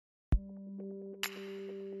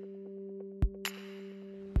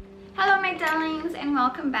Hello my darlings and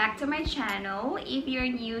welcome back to my channel. If you're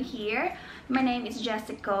new here, my name is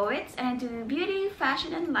Jessica and I do beauty,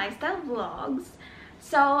 fashion and lifestyle vlogs.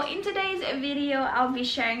 So in today's video, I'll be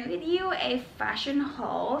sharing with you a fashion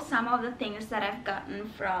haul, some of the things that I've gotten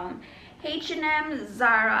from H&M,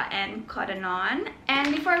 ZARA and Cotton On.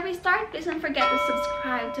 And before we start, please don't forget to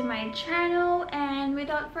subscribe to my channel, and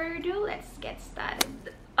without further ado, let's get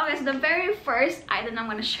started. Okay, so the very first item I'm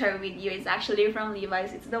going to share with you is actually from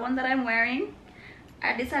Levi's. It's the one that I'm wearing.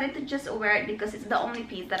 I decided to just wear it because it's the only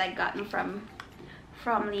piece that I gotten from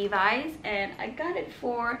Levi's, and I got it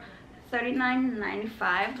for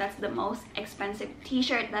 $39.95. That's the most expensive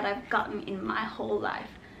t-shirt that I've gotten in my whole life.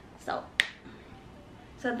 So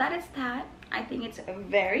that is that. I think it's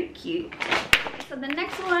very cute. So the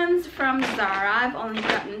next one's from ZARA. I've only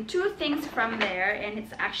gotten two things from there, and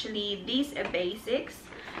it's actually these basics.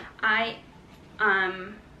 I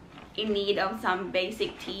am in need of some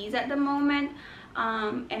basic tees at the moment,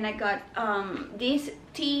 and I got this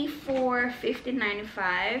tee for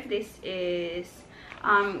 $15.95. This is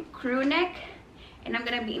crew neck, and I'm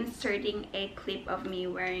gonna be inserting a clip of me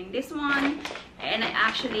wearing this one, and I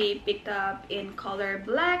actually picked up in color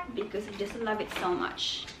black because I just love it so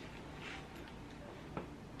much.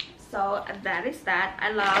 So that is that.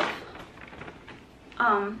 I love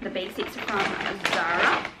the basics from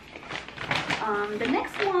ZARA. The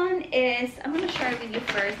next one is, I'm going to share with you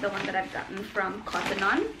first the one that I've gotten from Cotton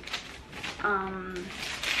On.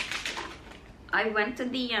 I went to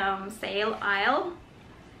the sale aisle,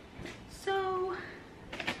 so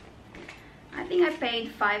I think I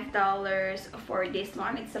paid $5 for this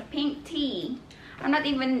one. It's a pink tee. I'm not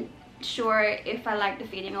even sure if I like the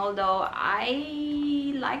fitting, although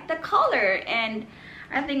I like the color, and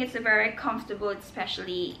I think it's very comfortable,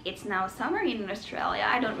 especially it's now summer in Australia.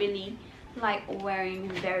 I don't really like wearing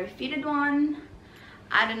very fitted one.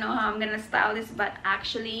 I don't know how I'm gonna style this, but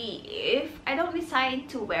actually if I don't decide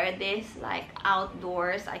to wear this like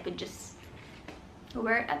outdoors, I could just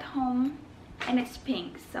wear it at home, and it's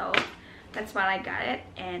pink, so that's why I got it,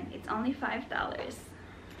 and it's only $5.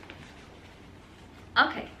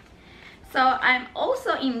 Okay, so I'm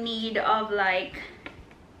also in need of like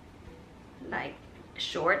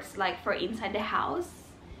shorts like for inside the house,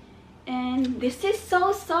 and this is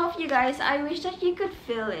so soft, you guys. I wish that you could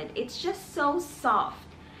feel it. It's just so soft,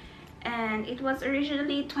 and it was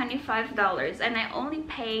originally $25 and I only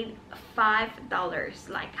paid $5.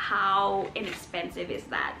 Like, how inexpensive is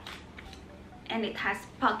that? And it has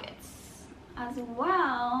pockets as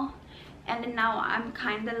well, and then now I'm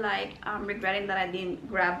kind of like regretting that I didn't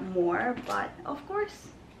grab more, but of course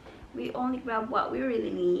we only grab what we really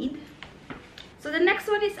need. So the next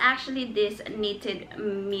one is actually this knitted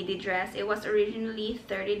midi dress. It was originally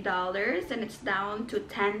 $30 and it's down to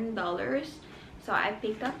 $10. So I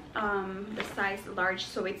picked up the size large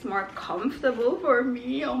so it's more comfortable for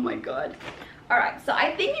me. Oh my god. Alright, so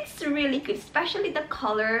I think it's really good, especially the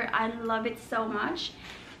color. I love it so much.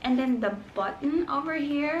 And then the button over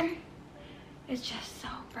here is just so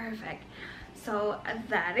perfect. So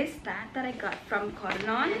that is that I got from Cotton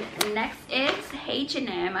On. Next is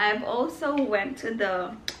H&M. I've also went to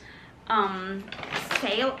the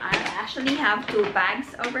sale. I actually have two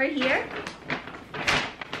bags over here.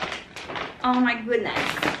 Oh my goodness,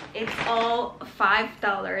 it's all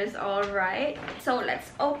 $5. All right, so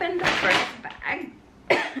let's open the first bag.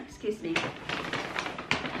 Excuse me.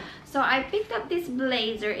 So I picked up this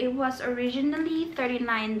blazer. It was originally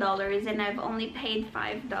 $39 and I've only paid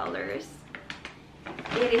 $5.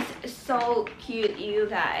 It is so cute, you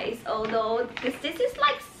guys. Although this is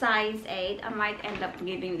like size 8, I might end up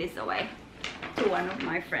giving this away to one of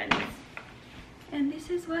my friends. And this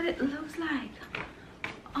is what it looks like.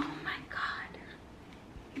 Oh my god,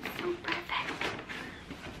 it's so perfect.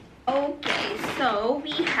 Okay, so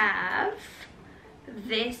we have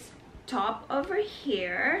this top over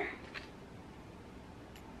here.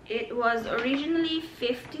 It was originally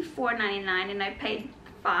 $54.99 and I paid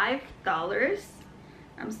 $5.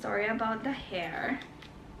 I'm sorry about the hair.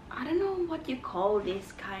 I don't know what you call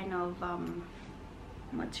this kind of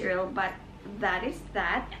material, but that is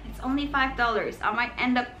that. It's only $5. I might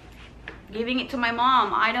end up giving it to my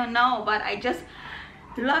mom. I don't know, but I just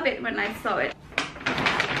love it when I saw it.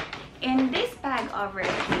 In this bag over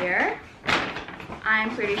here,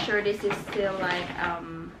 I'm pretty sure this is still like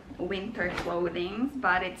winter clothing,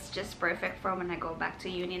 but it's just perfect for when I go back to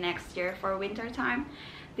uni next year for winter time.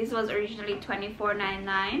 This was originally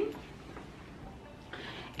 $24.99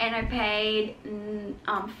 and I paid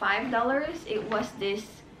 $5. It was this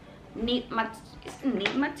knit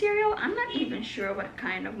material. I'm not even sure what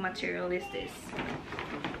kind of material is this,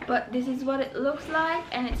 but this is what it looks like,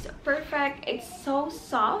 and it's perfect. It's so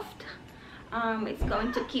soft. It's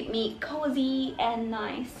going to keep me cozy and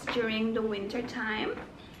nice during the winter time,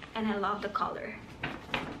 and I love the color.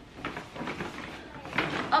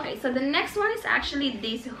 Okay, so the next one is actually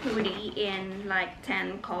this hoodie in like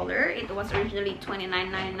 10 color. It was originally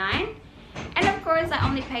 $29.99, and of course I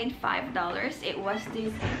only paid $5. It was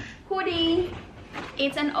this hoodie.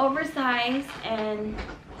 It's an oversized, and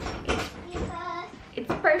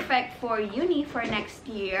it's perfect for uni for next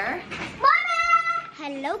year.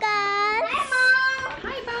 Hello guys! Hi Mom!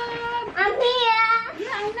 Hi Bob! I'm here!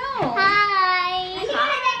 Yeah, I know! Hi! Are you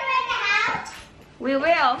gonna decorate the house? We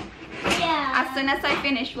will! Yeah. As soon as I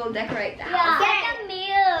finish, we'll decorate the house. Get a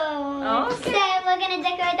meal! Okay. So we're gonna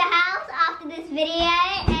decorate the house after this video,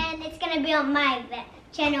 and it's gonna be on my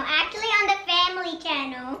channel. Actually on the family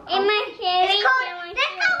channel. In my family channel.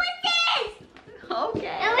 Let's go with this!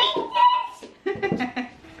 Okay. With this!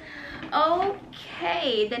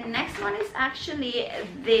 Okay, the next one is actually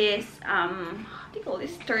this what do you call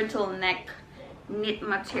this, turtleneck knit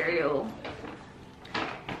material,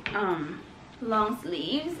 long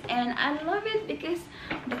sleeves, and I love it because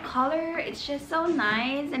the color, it's just so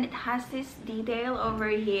nice, and it has this detail over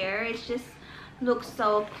here. It just looks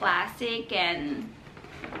so classic, and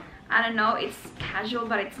I don't know, it's casual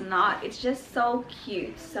but it's not. It's just so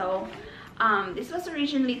cute. So this was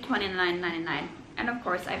originally $29.99. and of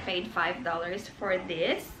course I paid $5 for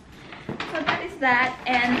this. So that is that.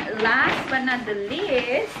 And last but not the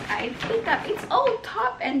least, I picked up, it's all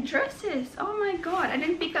top and dresses. Oh my god, I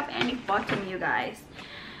didn't pick up any bottom, you guys,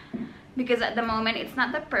 because at the moment it's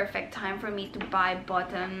not the perfect time for me to buy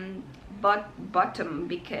bottom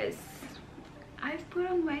because I've put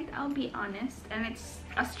on weight, I'll be honest, and it's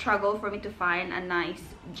a struggle for me to find a nice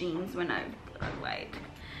jeans when I've put on weight.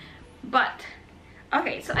 But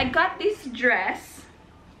okay, so I got this dress.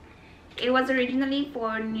 It was originally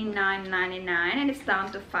 $49.99 and it's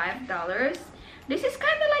down to $5. This is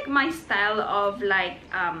kind of like my style of like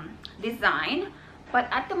design, but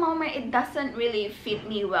at the moment it doesn't really fit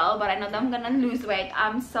me well. But I know that I'm gonna lose weight.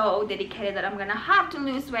 I'm so dedicated that I'm gonna have to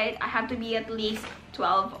lose weight. I have to be at least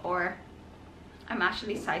 12, or I'm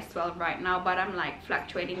actually size 12 right now, but I'm like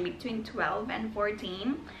fluctuating between 12 and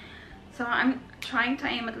 14. So I'm trying to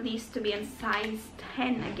aim at least to be in size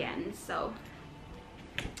 10 again. So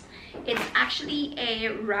it's actually a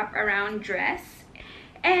wrap-around dress,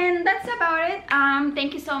 and that's about it.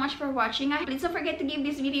 Thank you so much for watching. Please don't forget to give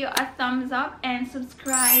this video a thumbs up and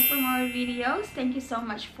subscribe for more videos. Thank you so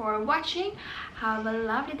much for watching. Have a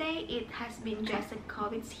lovely day. It has been Jessica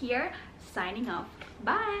Kovitz here, signing off.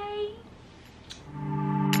 Bye.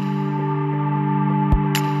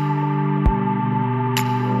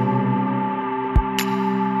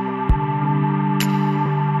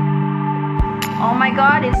 Oh my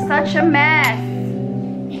god, it's such a mess.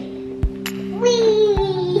 Wee!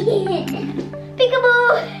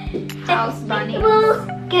 Peekaboo! House bunnies.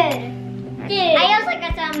 Peekaboo! Good. Good. I also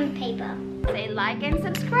got some paper. Say like and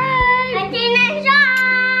subscribe. Until next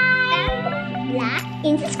time! Like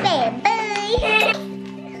and subscribe. Bye!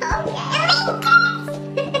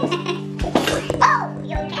 Oh,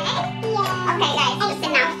 you okay? Yeah. Okay guys, that's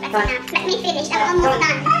enough. That's enough. Let me finish. I'm almost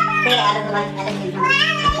done. Bye! Okay.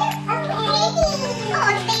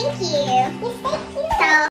 Oh, thank you. Yes, thank you. So